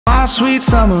My sweet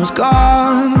summer's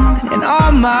gone, and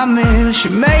on my mirror she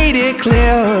made it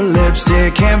clear,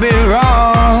 lipstick can't be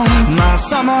wrong. My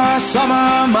summer,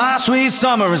 summer, my sweet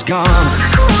summer is gone.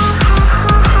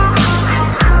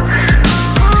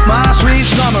 My sweet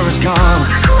summer is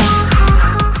gone.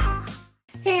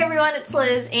 Hey everyone, it's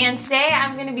Liz, and today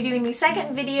I'm going to be doing the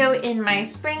second video in my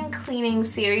spring cleaning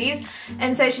series.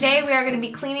 And so today we are going to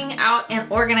be cleaning out and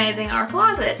organizing our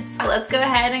closets. So let's go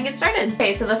ahead and get started.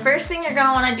 Okay, so the first thing you're going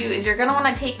to want to do is you're going to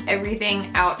want to take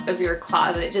everything out of your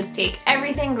closet. Just take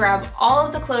everything, grab all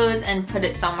of the clothes and put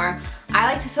it somewhere.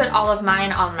 I like to put all of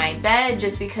mine on my bed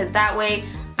just because that way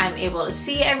I'm able to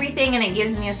see everything and it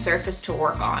gives me a surface to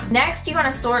work on. Next, you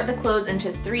want to sort the clothes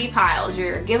into 3 piles.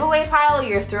 Your giveaway pile,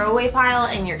 your throwaway pile,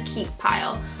 and your keep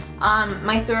pile.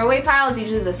 My throwaway pile is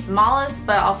usually the smallest,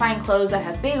 but I'll find clothes that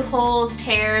have big holes,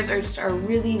 tears, or just are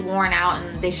really worn out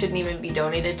and they shouldn't even be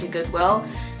donated to Goodwill,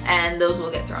 and those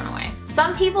will get thrown away.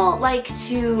 Some people like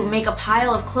to make a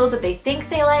pile of clothes that they think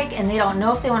they like and they don't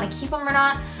know if they want to keep them or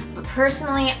not. But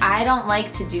personally, I don't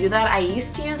like to do that. I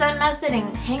used to use that method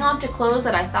and hang on to clothes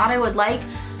that I thought I would like,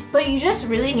 but you just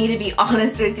really need to be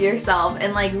honest with yourself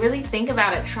and like really think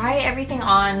about it. Try everything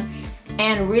on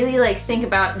and really like think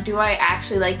about, do I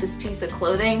actually like this piece of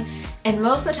clothing? And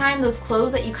most of the time, those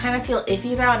clothes that you kind of feel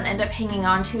iffy about and end up hanging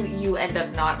on to, you end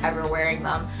up not ever wearing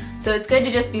them. So it's good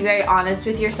to just be very honest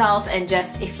with yourself and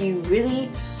just, if you really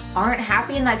aren't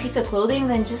happy in that piece of clothing,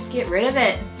 then just get rid of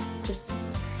it. Just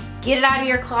get it out of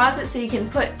your closet so you can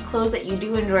put clothes that you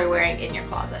do enjoy wearing in your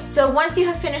closet. So once you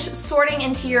have finished sorting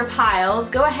into your piles,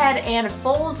 go ahead and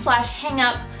fold/hang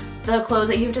up the clothes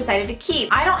that you've decided to keep.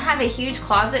 I don't have a huge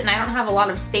closet and I don't have a lot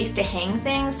of space to hang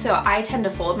things, so I tend to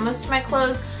fold most of my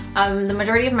clothes. The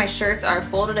majority of my shirts are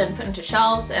folded and put into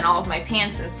shelves, and all of my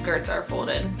pants and skirts are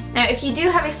folded. Now, if you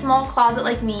do have a small closet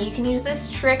like me, you can use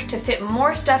this trick to fit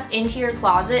more stuff into your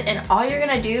closet, and all you're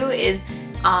gonna do is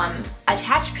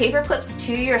attach paper clips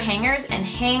to your hangers and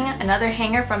hang another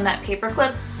hanger from that paper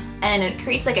clip, and it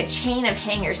creates like a chain of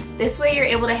hangers. This way you're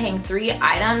able to hang 3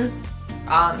 items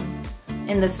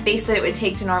in the space that it would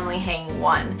take to normally hang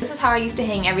 1. This is how I used to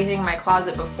hang everything in my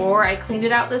closet before I cleaned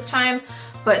it out this time,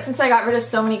 but since I got rid of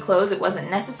so many clothes, it wasn't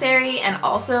necessary, and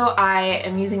also I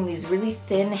am using these really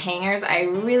thin hangers. I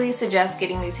really suggest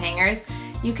getting these hangers.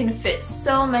 You can fit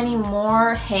so many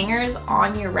more hangers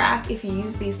on your rack if you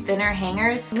use these thinner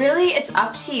hangers. Really, it's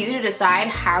up to you to decide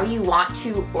how you want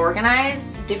to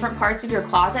organize different parts of your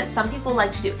closet. Some people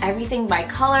like to do everything by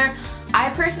color. I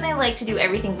personally like to do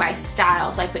everything by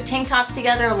style. So I put tank tops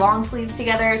together, long sleeves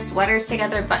together, sweaters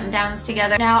together, button downs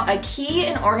together. Now, a key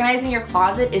in organizing your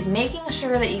closet is making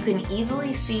sure that you can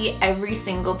easily see every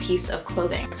single piece of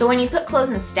clothing. So when you put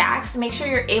clothes in stacks, make sure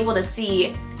you're able to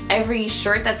see every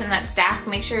shirt that's in that stack.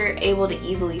 Make sure you're able to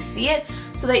easily see it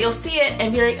so that you'll see it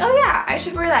and be like, oh yeah, I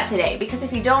should wear that today. Because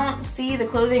if you don't see the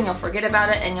clothing, you'll forget about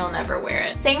it and you'll never wear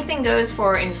it. Same thing goes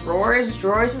for in drawers.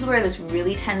 Drawers is where this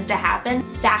really tends to happen.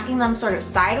 Stacking them sort of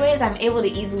sideways, I'm able to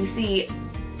easily see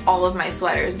all of my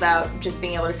sweaters without just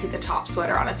being able to see the top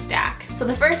sweater on a stack. So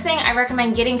the first thing I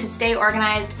recommend getting to stay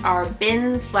organized are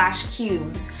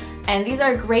bins/cubes. And these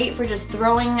are great for just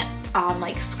throwing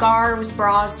like scarves,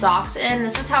 bras, socks in.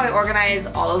 This is how I organize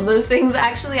all of those things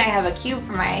actually. I have a cube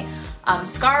for my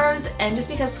scarves, and just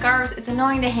because scarves, it's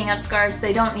annoying to hang up scarves.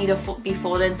 They don't need to be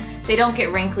folded. They don't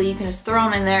get wrinkly. You can just throw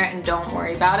them in there and don't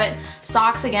worry about it.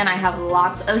 Socks, again, I have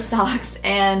lots of socks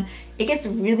and it gets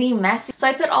really messy. So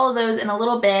I put all of those in a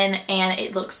little bin and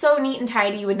it looks so neat and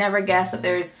tidy. You would never guess that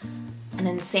there's an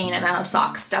insane amount of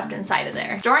socks stuffed inside of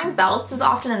there. Storing belts is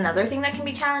often another thing that can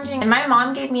be challenging. And my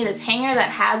mom gave me this hanger that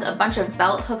has a bunch of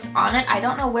belt hooks on it. I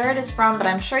don't know where it is from, but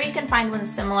I'm sure you can find one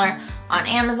similar on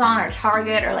Amazon or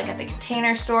Target or like at the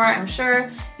Container Store. I'm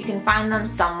sure you can find them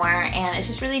somewhere, and it's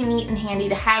just really neat and handy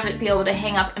to have it be able to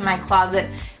hang up in my closet,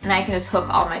 and I can just hook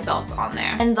all my belts on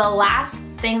there. And the last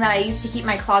thing that I use to keep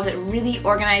my closet really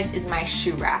organized is my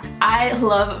shoe rack. I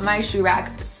love my shoe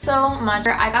rack so much.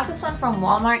 I got this one from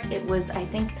Walmart. It was, I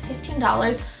think,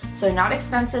 $15, so not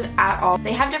expensive at all.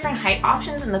 They have different height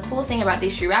options, and the cool thing about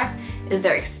these shoe racks is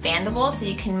they're expandable, so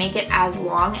you can make it as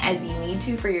long as you need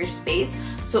to for your space,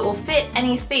 so it will fit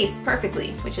any space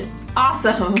perfectly, which is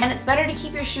awesome. And it's better to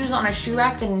keep your shoes on a shoe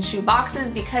rack than in shoe boxes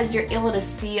because you're able to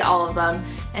see all of them,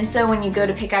 and so when you go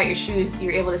to pick out your shoes,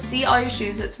 you're able to see all your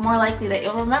shoes. It's more likely that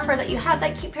you'll remember that you had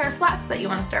that cute pair of flats that you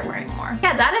want to start wearing more.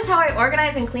 Yeah, that is how I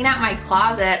organize and clean out my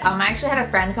closet. I actually had a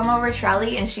friend come over,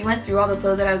 Trelly, and she went through all the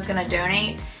clothes that I was going to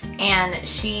donate, and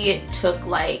she took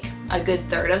like a good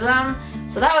third of them.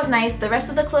 So that was nice. The rest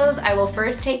of the clothes I will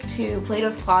first take to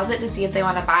Plato's Closet to see if they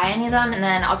want to buy any of them, and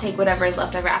then I'll take whatever is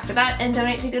left over after that and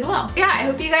donate to Goodwill. Yeah, I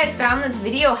hope you guys found this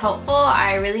video helpful.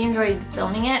 I really enjoyed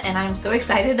filming it, and I'm so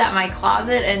excited that my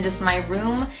closet and just my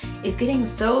room is getting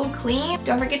so clean.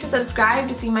 Don't forget to subscribe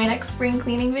to see my next spring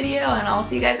cleaning video, and I'll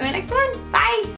see you guys in my next one. Bye!